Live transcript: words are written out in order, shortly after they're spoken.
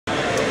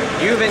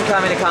you've been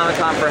coming to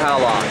Comic-Con for how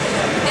long?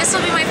 This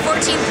will be my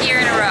 14th year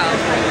in a row.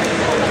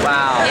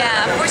 Wow.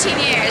 Yeah, 14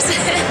 years.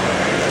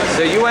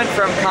 So you went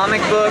from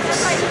comic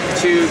books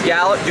to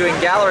doing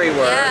gallery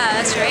work. Yeah,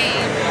 that's right.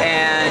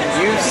 And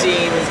you've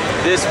seen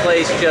this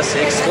place just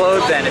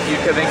explode then if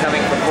you've been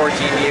coming for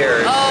 14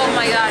 years. Oh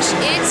my gosh,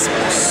 it's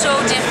so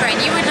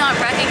different. You would not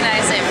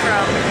recognize it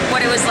from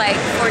what it was like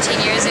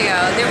 14 years ago.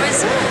 There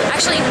was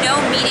actually no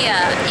media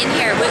in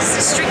here. It was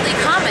strictly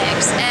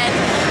comics. And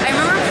I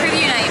remember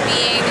preview night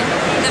being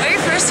the very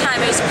first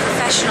time it was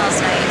professionals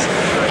night.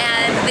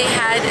 And they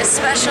had a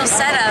special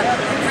setup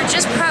for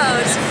just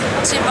pros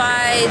to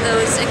buy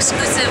those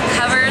exclusive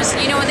covers.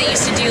 You know when they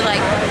used to do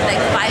like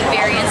 5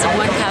 variants of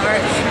one cover?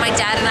 My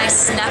dad and I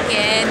snuck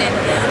in and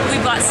we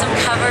bought some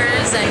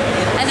covers,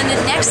 and then the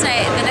next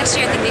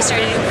year I think they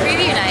started doing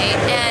preview night,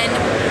 and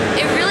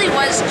it really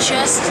was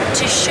just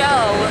to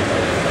show,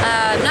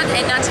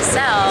 not to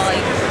sell,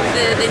 like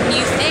the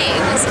new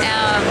things.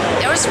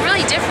 It was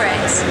really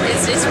different.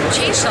 It's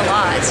changed a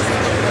lot.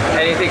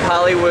 And you think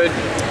Hollywood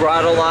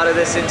brought a lot of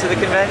this into the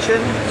convention?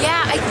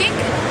 Yeah, I think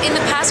in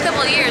the past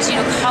couple of years, you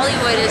know,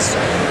 Hollywood has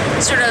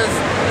sort of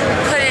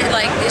put it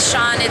like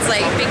Sean, it's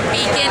like big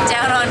beacon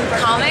down on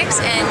comics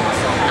and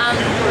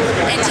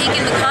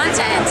taken the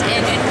content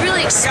and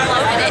really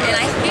exploded it. And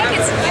I think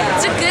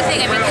it's a good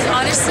thing. I mean, because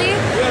honestly,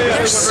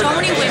 there's so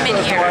many women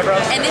here,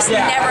 and this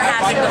never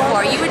happened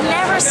before. You would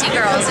never see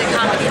girls at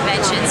comic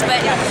conventions, but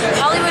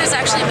Hollywood has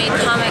actually made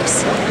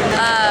comics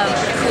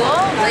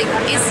cool. Like,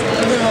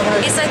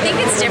 I think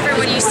it's different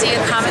when you see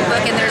a comic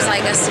book and there's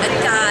like a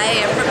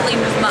guy, purpley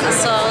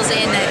muscles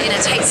in a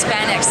tight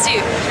spandex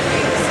suit.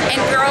 And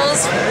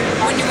girls,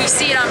 when we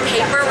see it on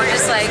paper, we're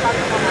just like,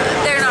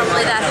 they're not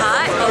really that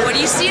hot. But when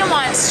you see them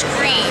on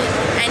screen,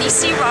 and you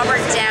see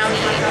Robert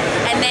Downey,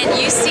 and then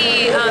you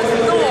see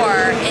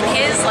Thor in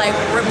his like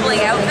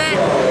rippling outfit,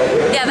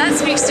 yeah, that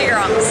speaks to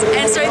girls.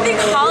 And so I think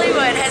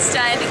Hollywood has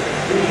done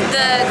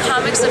the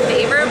comics a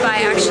favor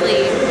by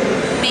actually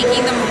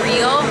making them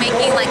real,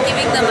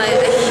 giving them a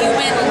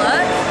human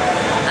look.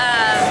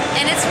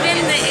 And it's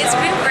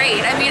been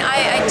great. I mean,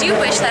 I do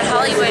wish that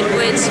Hollywood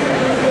would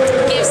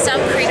give some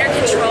creator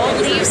control,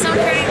 leave some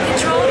creator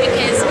control,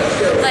 because,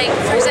 like,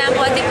 for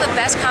example, I think the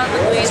best comic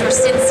book movies were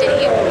Sin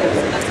City,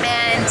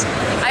 and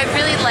I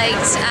really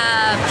liked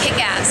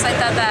Kick-Ass. I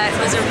thought that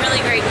was a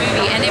really great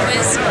movie, and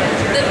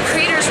the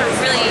creators were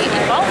really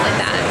involved with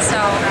that.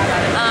 So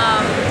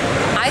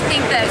I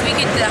think that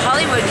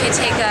Hollywood could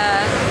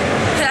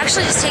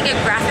actually just take a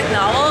graphic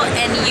novel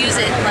and use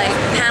it like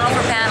panel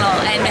for panel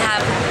and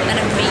have an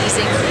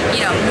amazing,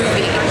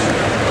 movie.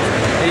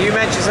 You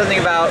mentioned something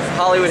about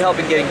Hollywood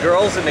helping getting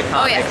girls into comics.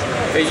 Oh,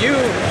 yeah. But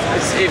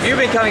if you've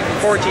been coming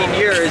for 14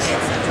 years,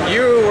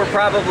 you were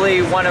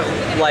probably one of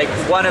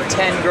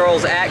 10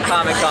 girls at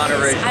Comic-Con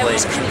originally. I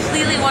was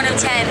completely one of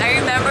 10. I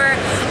remember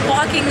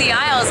walking the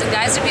aisles and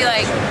guys would be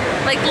like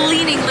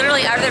leaning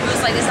literally out of their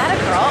booths like, is that a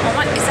girl? Oh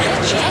my, is that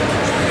a chick?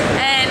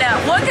 And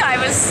one guy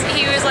was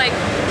like,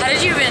 how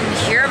did you even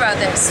hear about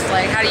this?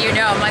 Like, how do you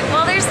know? I'm like,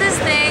 well, there's this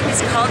thing,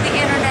 it's called the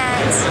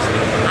internet.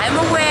 I'm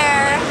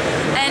aware.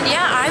 And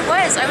yeah, I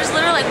was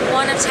literally like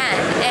one of 10.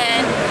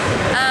 And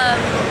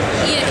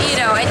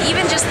and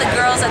even just the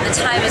girls at the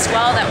time as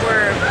well that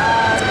were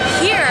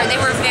here, they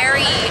were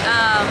very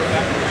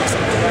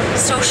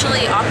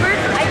socially awkward,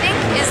 I think,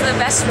 is the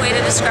best way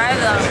to describe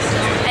them.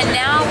 And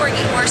now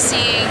we're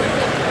seeing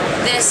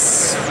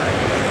this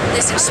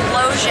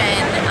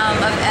explosion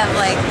of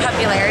like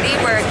popularity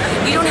where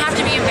you don't have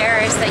to be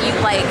embarrassed that you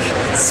like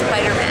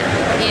Spider-Man,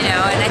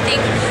 and I think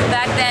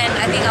back then,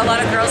 I think a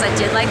lot of girls that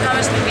did like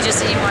comics maybe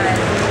just didn't want to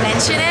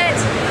mention it,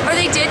 or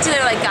they did to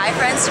their like guy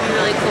friends to be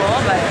really cool,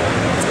 but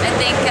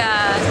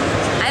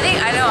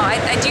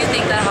I do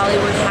think that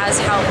Hollywood has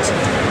helped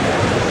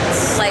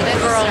like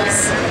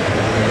girls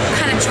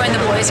kind of join the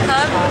boys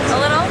club a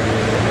little.